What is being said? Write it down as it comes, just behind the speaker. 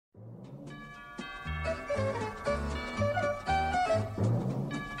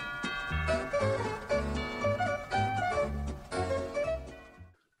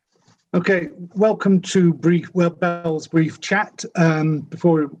Okay, welcome to BELS Brief Chat.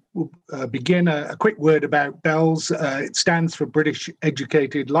 Before we begin, a quick word about BELS. It stands for British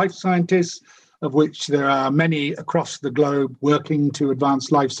Educated Life Scientists, of which there are many across the globe working to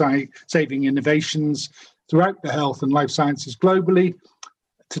advance life-saving innovations throughout the health and life sciences globally.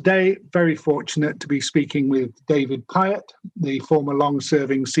 Today, very fortunate to be speaking with David Pyott, the former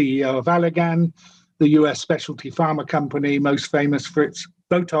long-serving CEO of Allergan, the US specialty pharma company most famous for its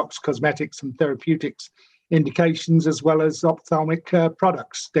Botox, cosmetics and therapeutics indications, as well as ophthalmic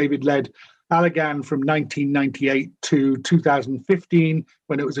products. David led Allergan from 1998 to 2015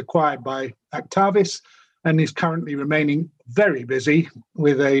 when it was acquired by Actavis, and is currently remaining very busy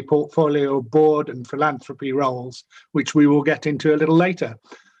with a portfolio of board and philanthropy roles, which we will get into a little later.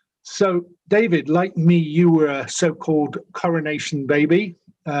 So, David, like me, you were a so-called coronation baby.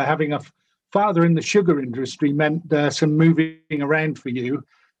 Having a father in the sugar industry meant some moving around for you,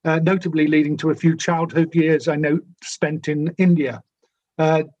 notably leading to a few childhood years I know spent in India.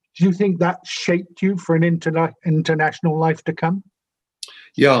 Do you think that shaped you for an international life to come?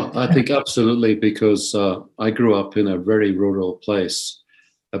 Yeah, I think absolutely, because I grew up in a very rural place,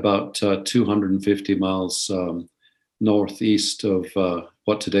 about 250 miles northeast of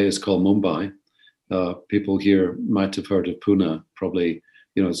what today is called Mumbai. People here might have heard of Pune, probably.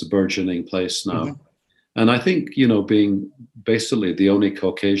 It's a burgeoning place now. Mm-hmm. And I think, being basically the only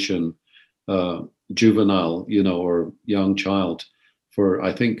Caucasian juvenile, or young child for,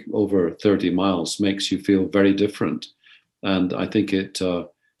 I think, over 30 miles makes you feel very different. And I think it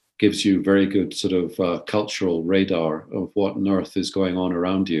gives you very good sort of cultural radar of what on earth is going on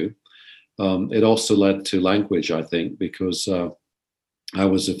around you. It also led to language, I think, because I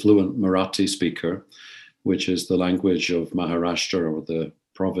was a fluent Marathi speaker, which is the language of Maharashtra, or the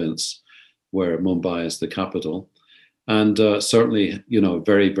province where Mumbai is the capital, and certainly, a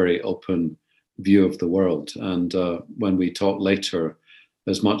very, very open view of the world. And when we talk later,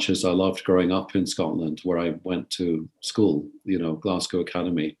 as much as I loved growing up in Scotland, where I went to school, Glasgow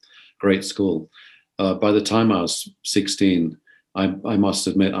Academy, great school, by the time I was 16, I must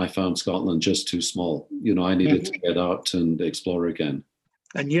admit I found Scotland just too small. I needed to get out and explore again.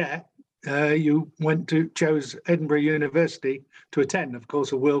 And yet, you chose Edinburgh University to attend, of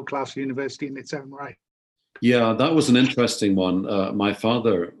course, a world-class university in its own right. Yeah, that was an interesting one. My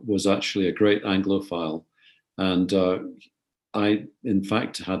father was actually a great Anglophile, and I, in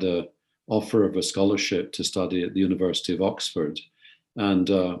fact, had an offer of a scholarship to study at the University of Oxford. And,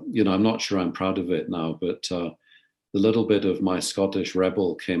 I'm not sure I'm proud of it now, but the little bit of my Scottish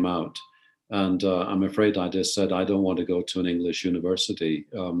rebel came out. And I'm afraid I just said, I don't want to go to an English university.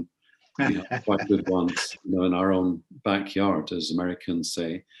 We have quite good ones, in our own backyard, as Americans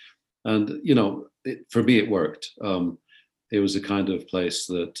say. And, for me, it worked. It was a kind of place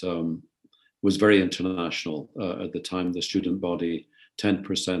that was very international. At the time, the student body,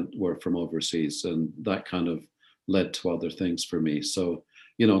 10% were from overseas, and that kind of led to other things for me. So,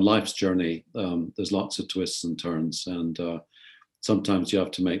 life's journey, there's lots of twists and turns, and sometimes you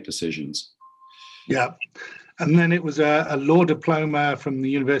have to make decisions. Yeah. And then it was a law diploma from the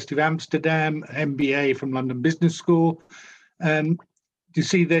University of Amsterdam, MBA from London Business School. Do you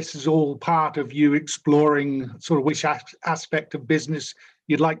see this as all part of you exploring sort of which aspect of business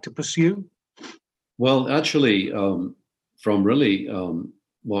you'd like to pursue? Well, actually, from really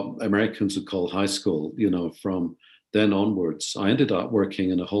what Americans would call high school, from then onwards, I ended up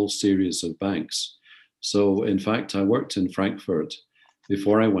working in a whole series of banks. So, in fact, I worked in Frankfurt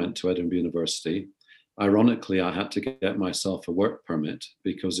before I went to Edinburgh University. Ironically, I had to get myself a work permit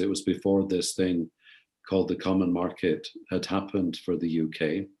because it was before this thing called the Common Market had happened for the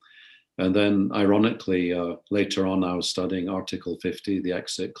UK. And then, ironically, later on, I was studying Article 50, the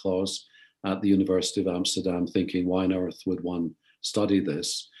exit clause, at the University of Amsterdam, thinking, why on earth would one study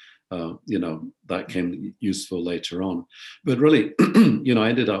this? That came useful later on. But really, I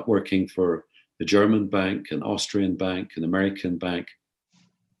ended up working for a German bank, an Austrian bank, an American bank.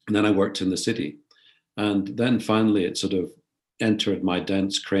 And then I worked in the city. And then finally, it sort of entered my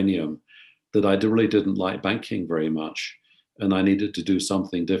dense cranium that I really didn't like banking very much. And I needed to do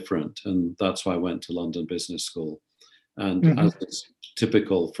something different. And that's why I went to London Business School. And as is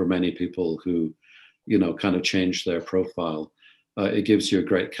typical for many people who, kind of change their profile, it gives you a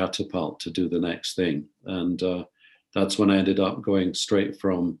great catapult to do the next thing. And that's when I ended up going straight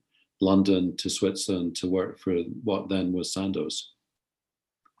from London to Switzerland to work for what then was Sandoz.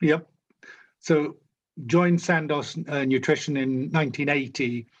 Yep. So joined Sandoz Nutrition in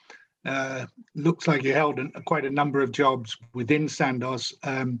 1980. Looks like you held quite a number of jobs within Sandoz,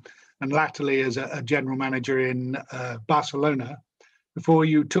 and latterly as a general manager in Barcelona. before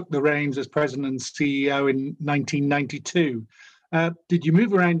you took the reins as president and CEO in 1992. Did you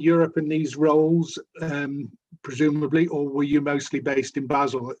move around Europe in these roles, presumably, or were you mostly based in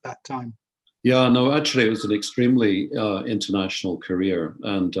Basel at that time? Yeah, no, actually, it was an extremely international career.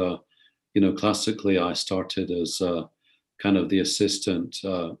 And, classically, I started as kind of the assistant,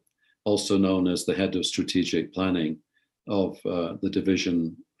 also known as the head of strategic planning of the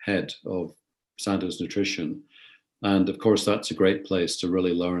division head of Sandoz Nutrition. And of course, that's a great place to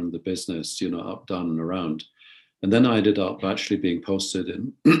really learn the business, up, down, and around. And then I ended up actually being posted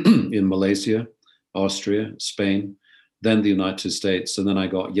in in Malaysia, Austria, Spain, then the United States, and then I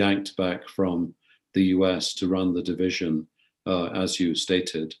got yanked back from the US to run the division, as you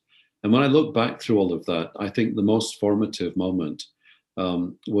stated. And when I look back through all of that, I think the most formative moment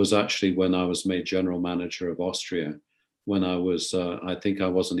was actually when I was made general manager of Austria, when I was, I think I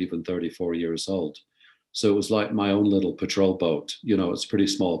wasn't even 34 years old. So it was like my own little patrol boat. It's a pretty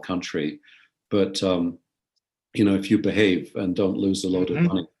small country, but if you behave and don't lose a load of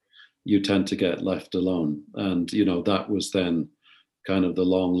money, you tend to get left alone. And, that was then kind of the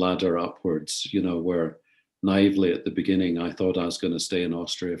long ladder upwards, where naively at the beginning, I thought I was going to stay in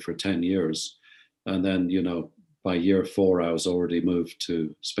Austria for 10 years. And then, by year 4, I was already moved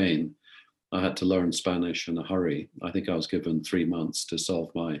to Spain. I had to learn Spanish in a hurry. I think I was given 3 months to solve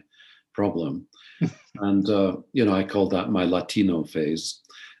my problem. And, I called that my Latino phase.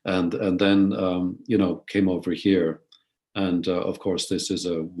 And then, came over here. And of course, this is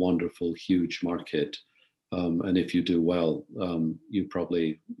a wonderful, huge market. And if you do well, you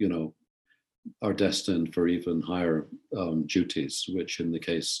probably, are destined for even higher duties, which in the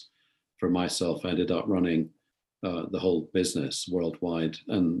case for myself, ended up running the whole business worldwide,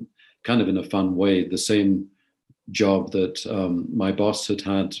 and kind of in a fun way, the same job that my boss had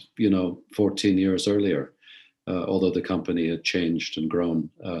had, 14 years earlier, although the company had changed and grown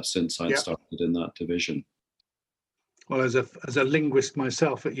since I'd started in that division. Well, as a linguist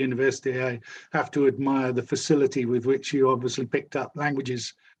myself at university, I have to admire the facility with which you obviously picked up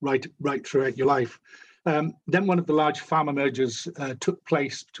languages right throughout your life. Then one of the large pharma mergers took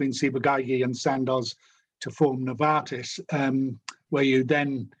place between Ciba-Geigy and Sandoz to form Novartis, where you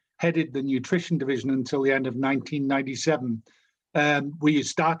then headed the nutrition division until the end of 1997. Were you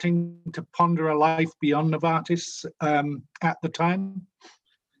starting to ponder a life beyond Novartis at the time?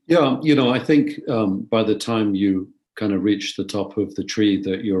 Yeah, I think by the time you kind of reach the top of the tree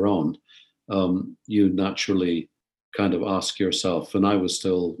that you're on, you naturally kind of ask yourself, and I was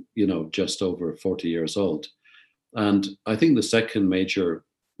still, just over 40 years old. And I think the second major,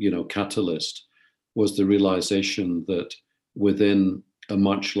 catalyst was the realization that within a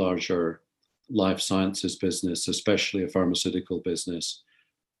much larger life sciences business, especially a pharmaceutical business,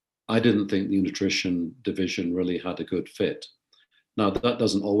 I didn't think the nutrition division really had a good fit. Now, that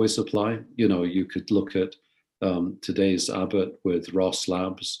doesn't always apply. You could look at today's Abbott with Ross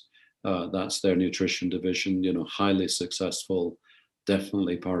Labs. That's their nutrition division, highly successful,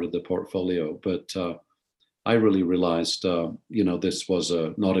 definitely part of the portfolio. But I really realized, this was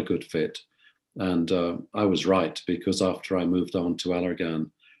not a good fit. And I was right, because after I moved on to Allergan,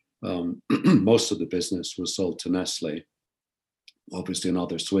 most of the business was sold to Nestle, obviously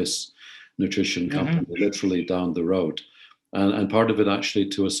another Swiss nutrition company, literally down the road. And part of it actually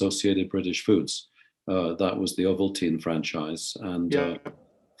to Associated British Foods. That was the Ovaltine franchise. And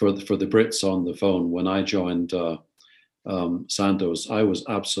for the Brits on the phone, when I joined Sandoz, I was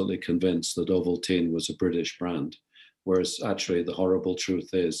absolutely convinced that Ovaltine was a British brand, whereas actually the horrible truth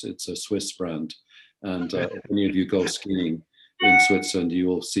is it's a Swiss brand. And if any of you go skiing in Switzerland, you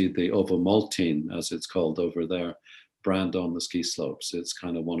will see the Ovomaltine, as it's called over there, brand on the ski slopes. It's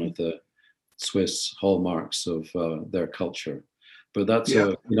kind of one of the Swiss hallmarks of their culture. But that's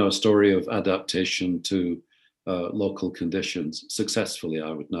a story of adaptation to local conditions, successfully,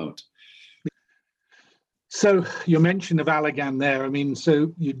 I would note. So your mention of Allergan there,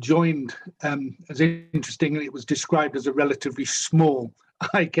 so you joined, as interestingly, it was described as a relatively small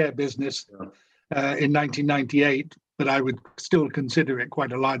eye care business in 1998, but I would still consider it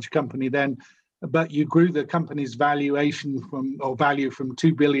quite a large company then. But you grew the company's value from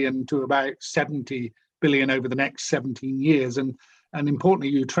 2 billion to about 70 billion over the next 17 years. And importantly,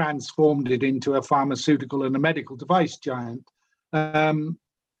 you transformed it into a pharmaceutical and a medical device giant.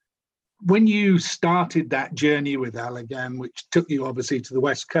 When you started that journey with Allergan, which took you obviously to the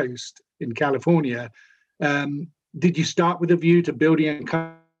West Coast in California, did you start with a view to building a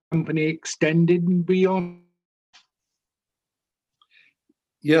company extended and beyond?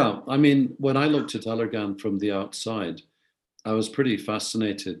 Yeah, when I looked at Allergan from the outside, I was pretty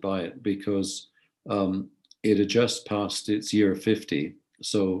fascinated by it because it had just passed its year 50.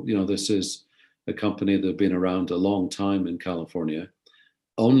 So, this is a company that had been around a long time in California.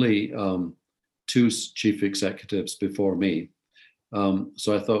 Only two chief executives before me.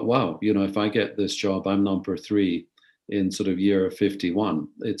 So I thought, wow, if I get this job, I'm number 3 in sort of year 51.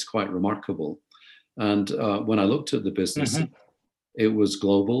 It's quite remarkable. And when I looked at the business, it was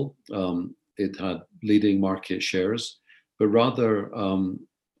global. It had leading market shares, but rather,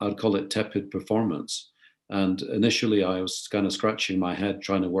 I'd call it tepid performance. And initially, I was kind of scratching my head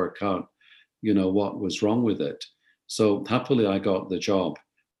trying to work out, what was wrong with it. So happily, I got the job.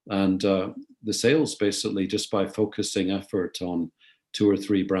 And the sales, basically, just by focusing effort on 2 or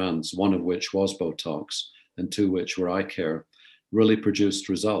 3 brands, one of which was Botox and 2 which were eye care, really produced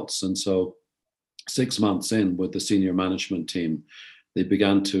results. And so 6 months in with the senior management team, they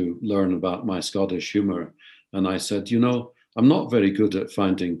began to learn about my Scottish humor. And I said, I'm not very good at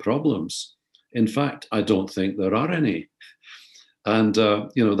finding problems. In fact, I don't think there are any. And,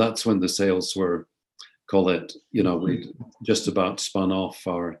 that's when the sales were, call it, we just about spun off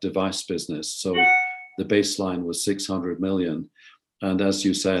our device business. So the baseline was 600 million. And as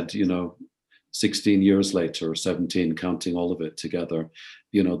you said, 16 years later, or 17, counting all of it together,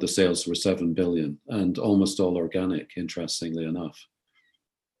 the sales were 7 billion and almost all organic, interestingly enough.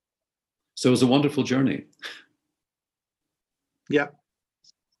 So it was a wonderful journey. Yeah.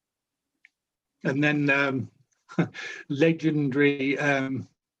 And then legendary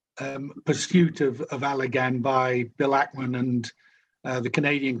pursuit of Allergan by Bill Ackman and the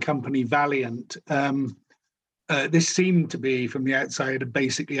Canadian company Valiant. This seemed to be, from the outside,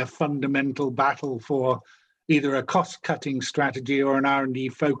 basically a fundamental battle for either a cost-cutting strategy or an R&D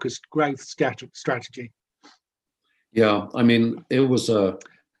focused growth strategy. Yeah, I mean, it was a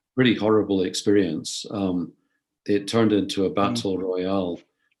pretty horrible experience. It turned into a battle royale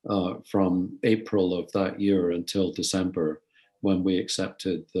from April of that year until December, when we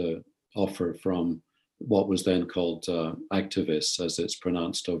accepted the offer from what was then called Actavis, as it's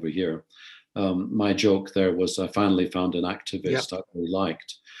pronounced over here. My joke there was I finally found an activist I really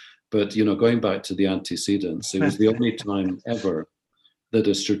liked. But, going back to the antecedents, it was the only time ever that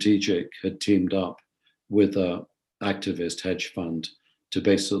a strategic had teamed up with a activist hedge fund to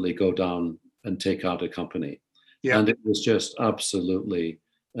basically go down and take out a company. Yeah. And it was just absolutely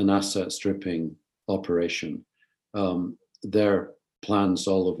an asset stripping operation. Their plans,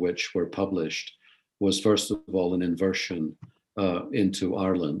 all of which were published, was first of all an inversion into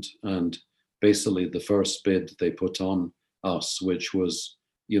Ireland. And basically the first bid they put on us, which was,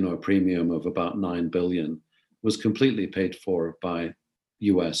 a premium of about 9 billion, was completely paid for by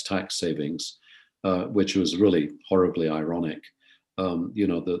US tax savings, which was really horribly ironic.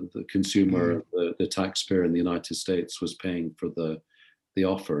 The consumer, the taxpayer in the United States was paying for the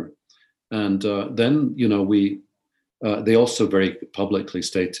offer. And then, they also very publicly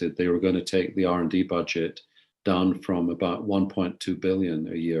stated they were going to take the R&D budget down from about 1.2 billion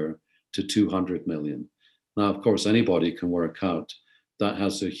a year to 200 million. Now, of course, anybody can work out that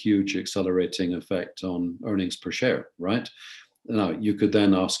has a huge accelerating effect on earnings per share, right? Now, you could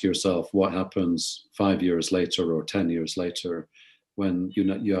then ask yourself what happens 5 years later or 10 years later when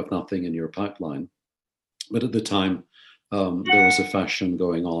you have nothing in your pipeline. But at the time, there was a fashion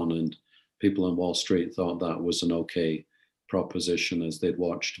going on, and people on Wall Street thought that was an okay proposition as they'd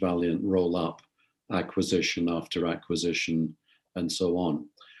watched Valiant roll up acquisition after acquisition and so on.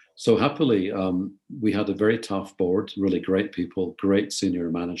 So happily, we had a very tough board, really great people, great senior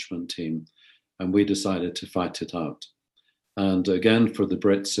management team, and we decided to fight it out. And again, for the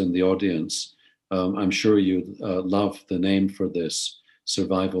Brits in the audience, I'm sure you love the name for this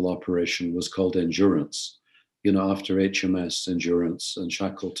survival operation was called Endurance, after HMS Endurance and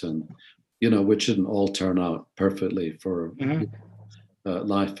Shackleton, which didn't all turn out perfectly for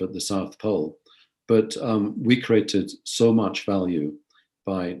life at the South Pole. But we created so much value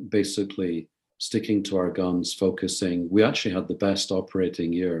by basically sticking to our guns, focusing. We actually had the best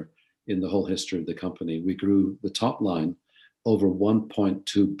operating year in the whole history of the company. We grew the top line over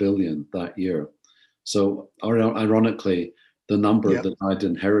 1.2 billion that year. So ironically, the number that I'd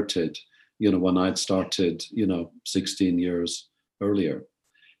inherited, when I'd started, 16 years earlier.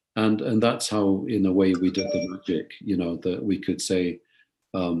 And that's how, in a way, we did the magic, that we could say,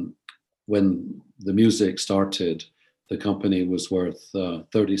 when the music started, the company was worth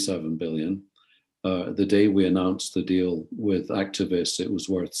 37 billion. The day we announced the deal with Actavis, it was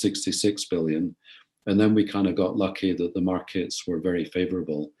worth 66 billion. And then we kind of got lucky that the markets were very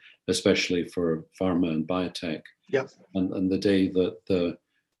favorable, especially for pharma and biotech. Yep. And the day that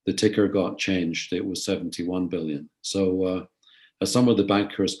the ticker got changed, it was 71 billion. So as some of the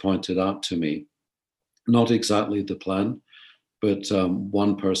bankers pointed out to me, not exactly the plan, but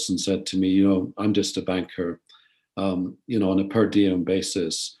one person said to me, I'm just a banker, on a per diem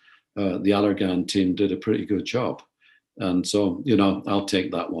basis. The Allergan team did a pretty good job. And so, I'll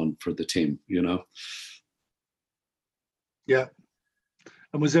take that one for the team, Yeah.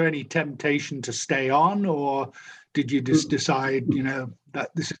 And was there any temptation to stay on, or did you just decide, that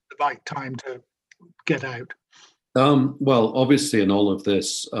this is the right time to get out? Well, obviously, in all of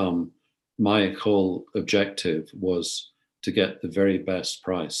this, my whole objective was to get the very best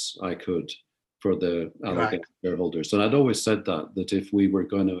price I could for the Allergan shareholders. And I'd always said that if we were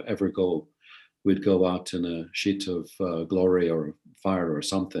going to ever go, we'd go out in a sheet of glory or fire or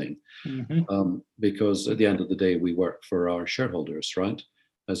something. Mm-hmm. Because at the end of the day, we work for our shareholders, right,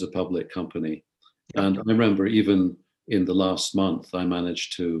 as a public company. Yep. And I remember even in the last month, I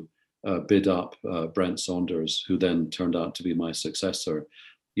managed to bid up Brent Saunders, who then turned out to be my successor,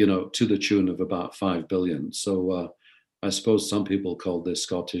 to the tune of about 5 billion. So I suppose some people call this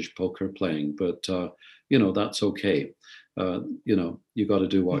Scottish poker playing, but, that's okay. You got to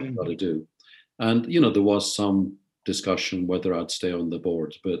do what you got to do. And, there was some discussion whether I'd stay on the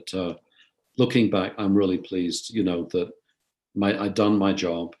board. But looking back, I'm really pleased, that I'd done my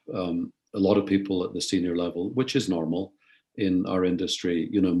job. A lot of people at the senior level, which is normal in our industry,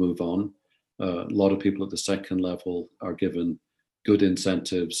 move on. A lot of people at the second level are given good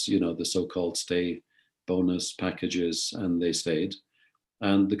incentives, the so-called stay bonus packages, and they stayed.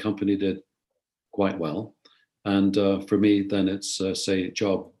 And the company did quite well. And for me, then it's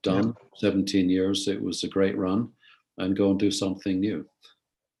job done. Yeah. 17 years, it was a great run, and go and do something new.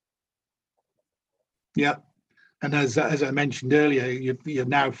 Yeah. And as I mentioned earlier, you're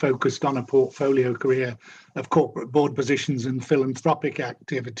now focused on a portfolio career of corporate board positions and philanthropic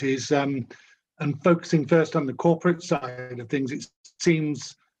activities. And focusing first on the corporate side of things, it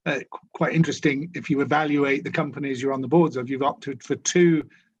seems quite interesting if you evaluate the companies you're on the boards of. You've opted for two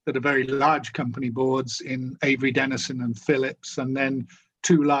that are very large company boards in Avery Dennison and Philips, and then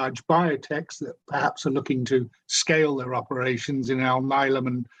two large biotechs that perhaps are looking to scale their operations in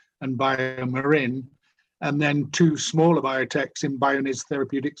Alnylam and BioMarin, and then two smaller biotechs in Bioniz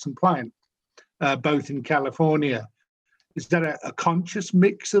Therapeutics and Pliant, both in California. Is that a conscious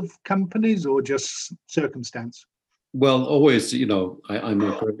mix of companies or just circumstance? Well, always, I'm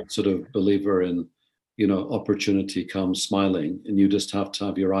a great sort of believer in, opportunity comes smiling, and you just have to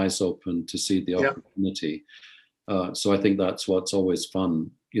have your eyes open to see the opportunity. So I think that's what's always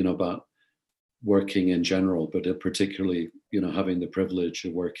fun, about working in general, but particularly, having the privilege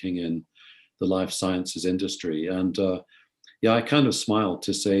of working in the life sciences industry. And I kind of smile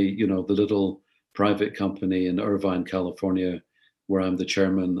to say, the little private company in Irvine, California, where I'm the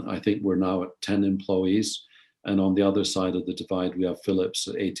chairman, I think we're now at 10 employees. And on the other side of the divide, we have Philips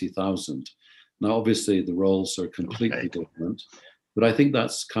at 80,000. Now, obviously, the roles are completely different, but I think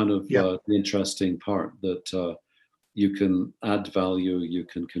that's kind of the interesting part, that you can add value, you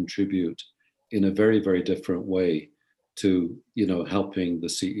can contribute in a very, very different way to, helping the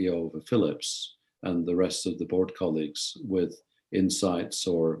CEO of Philips and the rest of the board colleagues with insights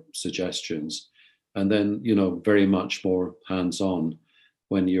or suggestions. And then, very much more hands-on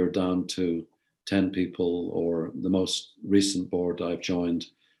when you're down to 10 people, or the most recent board I've joined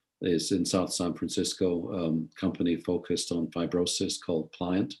is in South San Francisco, company focused on fibrosis called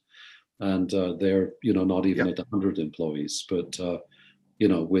Pliant. And they're, not even at 100 employees, but,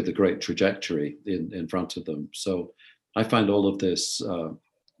 with a great trajectory in front of them. So I find all of this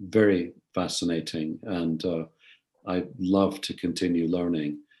very fascinating, and I love to continue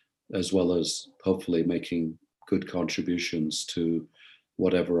learning, as well as hopefully making good contributions to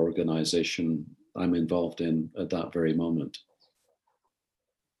whatever organization I'm involved in at that very moment.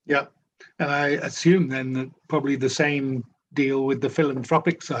 Yeah. And I assume then that probably the same deal with the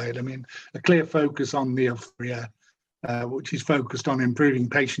philanthropic side. I mean, a clear focus on the area, which is focused on improving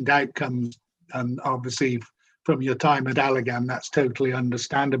patient outcomes. And obviously from your time at Allergan, that's totally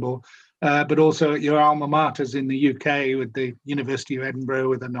understandable. But also at your alma maters in the UK with the University of Edinburgh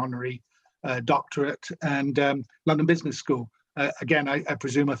with an honorary doctorate, and London Business School. Again, I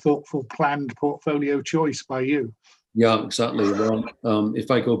presume a thoughtful, planned portfolio choice by you. Yeah, exactly. Well, if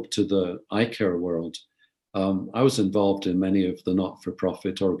I go to the eye care world, I was involved in many of the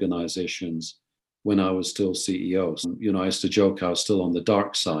not-for-profit organizations when I was still CEO. I used to joke I was still on the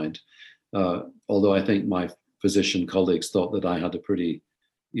dark side, although I think my physician colleagues thought that I had a pretty,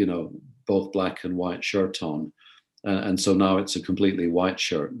 both black and white shirt on. And so now it's a completely white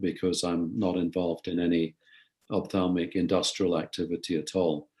shirt because I'm not involved in any ophthalmic industrial activity at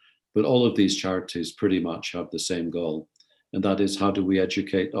all. But all of these charities pretty much have the same goal, and that is, how do we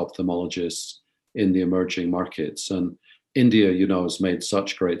educate ophthalmologists in the emerging markets. And India, has made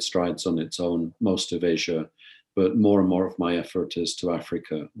such great strides on its own, most of Asia, but more and more of my effort is to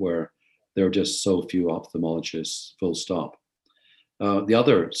Africa, where there are just so few ophthalmologists, full stop. The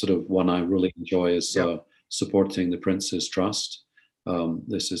other sort of one I really enjoy is supporting the Prince's Trust.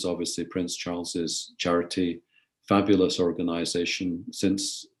 This is obviously Prince Charles's charity, fabulous organization.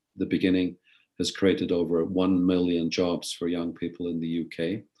 Since the beginning, has created over 1 million jobs for young people in the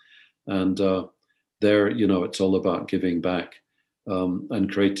UK. And there, it's all about giving back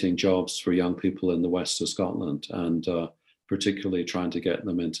and creating jobs for young people in the west of Scotland, and particularly trying to get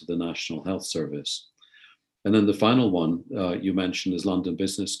them into the National Health Service. And then the final one you mentioned is London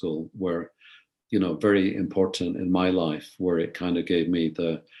Business School, where, very important in my life, where it kind of gave me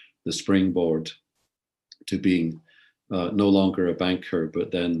the springboard to being no longer a banker,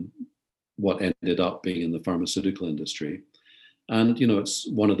 but then what ended up being in the pharmaceutical industry. And, it's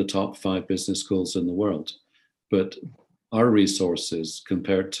one of the top 5 business schools in the world. But our resources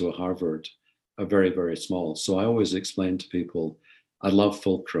compared to a Harvard are very, very small. So I always explain to people, I love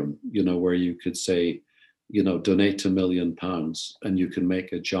Fulcrum, where you could say, donate £1 million and you can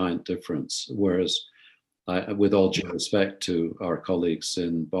make a giant difference. Whereas, with all due respect to our colleagues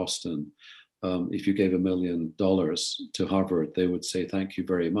in Boston, if you gave $1 million to Harvard, they would say, thank you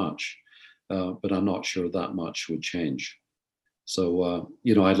very much. But I'm not sure that much would change. So,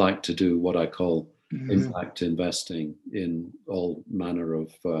 I'd like to do what I call impact investing in all manner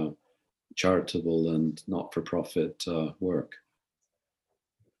of charitable and not-for-profit work.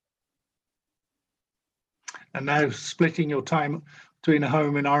 And now splitting your time between a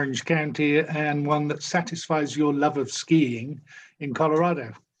home in Orange County and one that satisfies your love of skiing in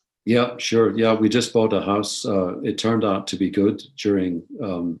Colorado. Yeah, sure. Yeah, we just bought a house. It turned out to be good during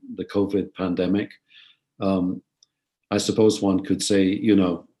the COVID pandemic. I suppose one could say,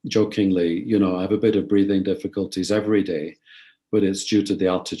 jokingly, I have a bit of breathing difficulties every day, but it's due to the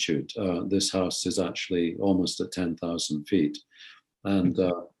altitude. This house is actually almost at 10,000 feet. And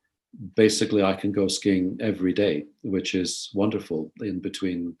basically, I can go skiing every day, which is wonderful in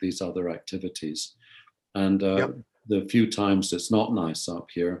between these other activities. And the few times it's not nice up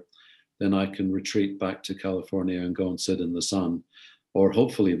here, then I can retreat back to California and go and sit in the sun, or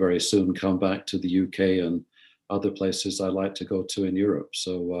hopefully very soon come back to the UK and other places I like to go to in Europe.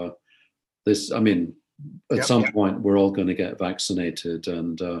 So at some point, we're all going to get vaccinated,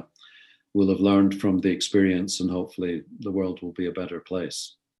 and we'll have learned from the experience, and hopefully the world will be a better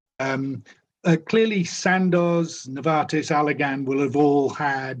place. Clearly, Sandoz, Novartis, Allergan will have all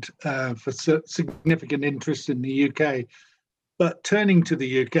had significant interest in the UK. But turning to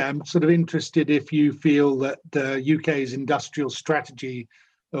the UK, I'm sort of interested if you feel that the UK's industrial strategy,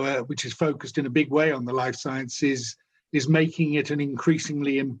 which is focused in a big way on the life sciences, is making it an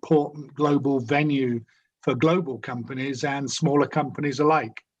increasingly important global venue for global companies and smaller companies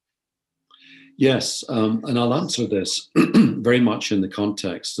alike. Yes, and I'll answer this very much in the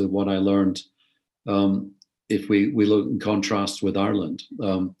context of what I learned if we look in contrast with Ireland.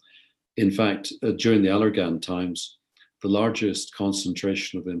 In fact, during the Allergan times, the largest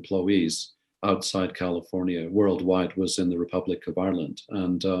concentration of employees outside California worldwide was in the Republic of Ireland.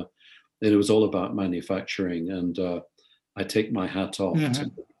 And it was all about manufacturing. And I take my hat off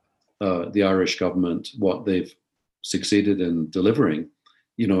to the Irish government, what they've succeeded in delivering,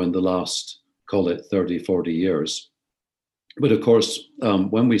 in the last, call it 30, 40 years. But of course,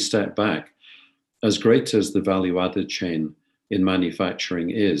 when we step back, as great as the value-added chain in manufacturing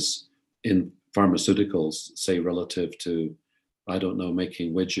is in pharmaceuticals, say relative to, I don't know,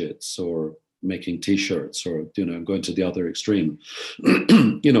 making widgets or making T-shirts or, going to the other extreme,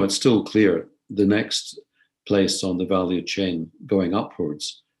 it's still clear the next place on the value chain going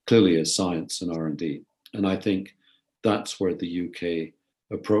upwards clearly is science and R&D. And I think that's where the UK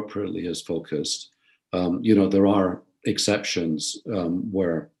appropriately is focused. There are exceptions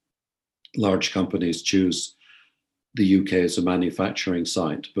where large companies choose the UK as a manufacturing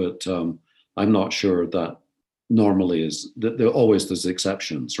site, but I'm not sure that normally is, there's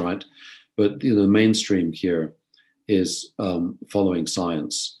exceptions, right? But the mainstream here is following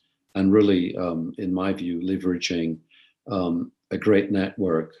science and really, in my view, leveraging a great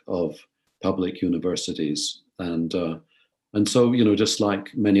network of public universities. And so, just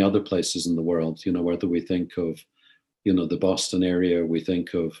like many other places in the world, whether we think of, the Boston area, we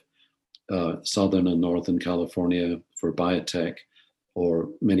think of Southern and Northern California for biotech, or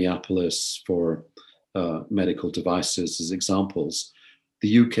Minneapolis for medical devices as examples.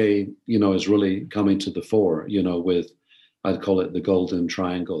 The UK, is really coming to the fore, with, I'd call it the golden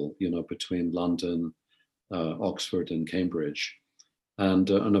triangle, between London, Oxford and Cambridge. And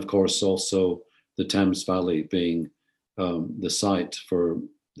of course, also the Thames Valley being the site for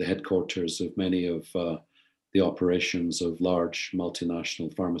the headquarters of many of the operations of large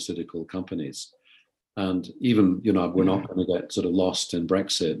multinational pharmaceutical companies. And even, we're not going to get sort of lost in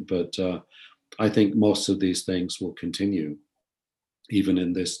Brexit, but I think most of these things will continue, even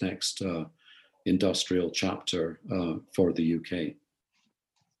in this next industrial chapter for the UK.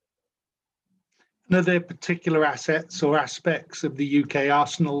 Are there particular assets or aspects of the UK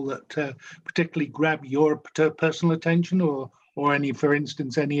arsenal that particularly grab your personal attention, or any, for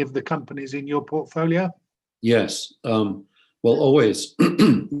instance, any of the companies in your portfolio? Yes. Well, always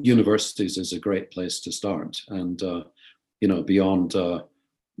universities is a great place to start. And, beyond,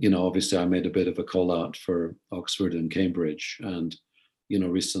 obviously I made a bit of a call out for Oxford and Cambridge. And,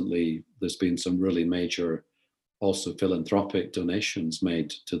 recently there's been some really major also philanthropic donations made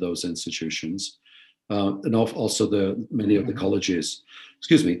to those institutions. And also many of the colleges,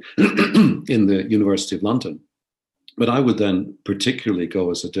 in the University of London. But I would then particularly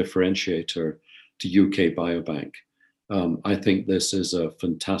go as a differentiator to UK Biobank. I think this is a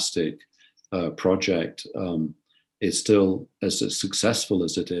fantastic project. It's still as successful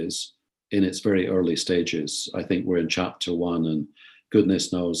as it is in its very early stages. I think we're in chapter 1, and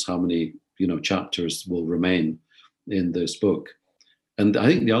goodness knows how many chapters will remain in this book. And I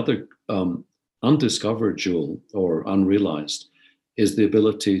think the other undiscovered jewel or unrealized is the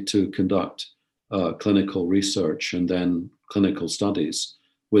ability to conduct clinical research and then clinical studies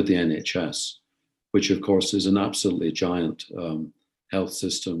with the NHS, which of course is an absolutely giant health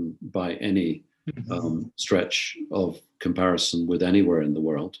system by any stretch of comparison with anywhere in the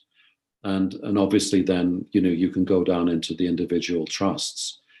world. And obviously then, you can go down into the individual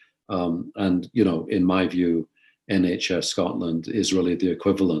trusts. And, in my view, NHS Scotland is really the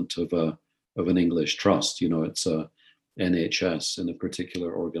equivalent of an English trust. It's a NHS in a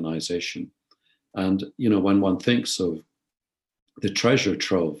particular organization. And, when one thinks of the treasure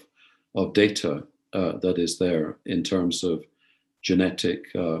trove of data that is there in terms of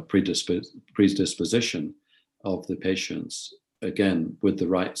genetic predisposition of the patients, again, with the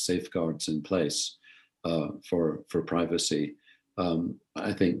right safeguards in place for privacy,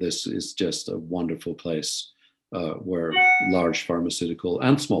 I think this is just a wonderful place where large pharmaceutical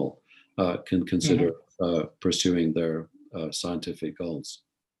and small can consider pursuing their scientific goals.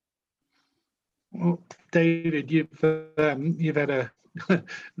 Well, David, you've had an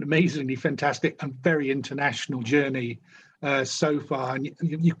amazingly fantastic and very international journey so far, and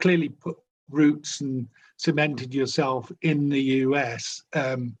you clearly put roots and cemented yourself in the US.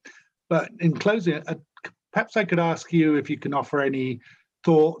 But in closing, perhaps I could ask you if you can offer any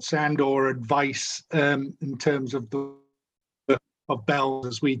thoughts and/or advice in terms of BELS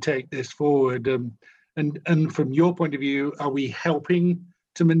as we take this forward. And from your point of view, are we helping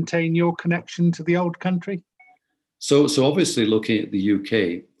to maintain your connection to the old country? So obviously, looking at the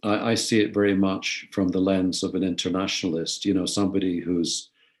UK, I see it very much from the lens of an internationalist, somebody who's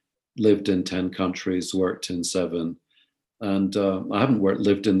lived in 10 countries, worked in 7. And I haven't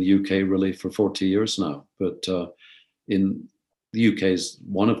lived in the UK really for 40 years now, but in the UK is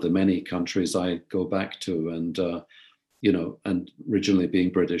one of the many countries I go back to. And, and originally being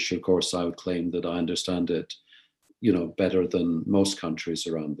British, of course, I would claim that I understand it, better than most countries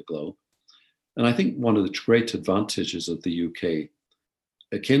around the globe. And I think one of the great advantages of the UK,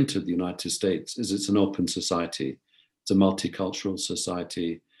 akin to the United States, is it's an open society. It's a multicultural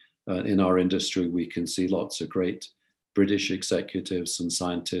society. In our industry, we can see lots of great British executives and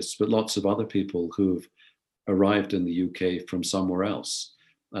scientists, but lots of other people who've arrived in the UK from somewhere else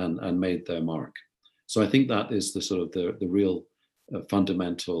and made their mark. So I think that is the sort of the real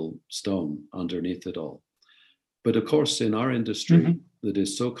fundamental stone underneath it all. But of course, in our industry, that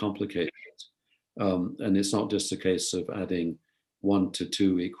is so complicated, and it's not just a case of adding 1 to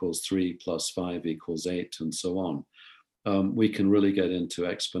 2 equals 3 plus 5 equals 8 and so on. We can really get into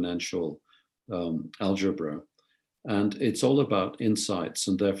exponential algebra. And it's all about insights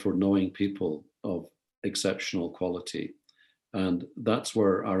and therefore knowing people of exceptional quality. And that's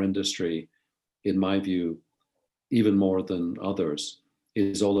where our industry, in my view, even more than others,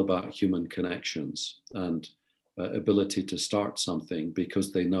 is all about human connections and ability to start something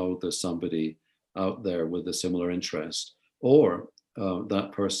because they know there's somebody out there with a similar interest. Or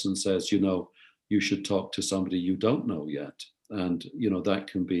that person says, you should talk to somebody you don't know yet. And, that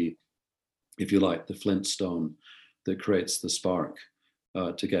can be, if you like, the flintstone that creates the spark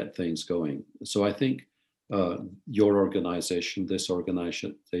to get things going. So I think your organization, this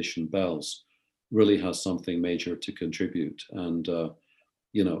organization, BELS, really has something major to contribute. And,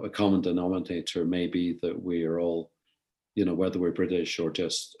 a common denominator may be that we are all whether we're British or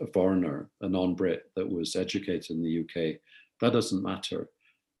just a foreigner, a non-Brit that was educated in the UK, that doesn't matter.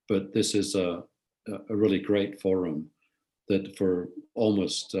 But this is a really great forum that for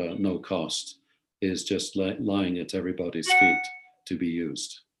almost no cost is just lying at everybody's feet to be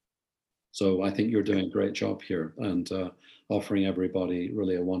used. So I think you're doing a great job here and offering everybody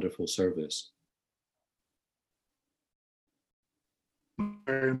really a wonderful service.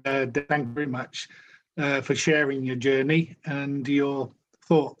 Thank you very much for sharing your journey and your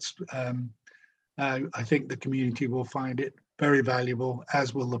thoughts. I think the community will find it very valuable,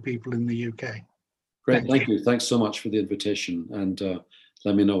 as will the people in the UK. Great, thank you. Thanks so much for the invitation, and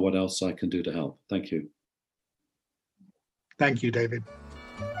let me know what else I can do to help. Thank you. Thank you, David.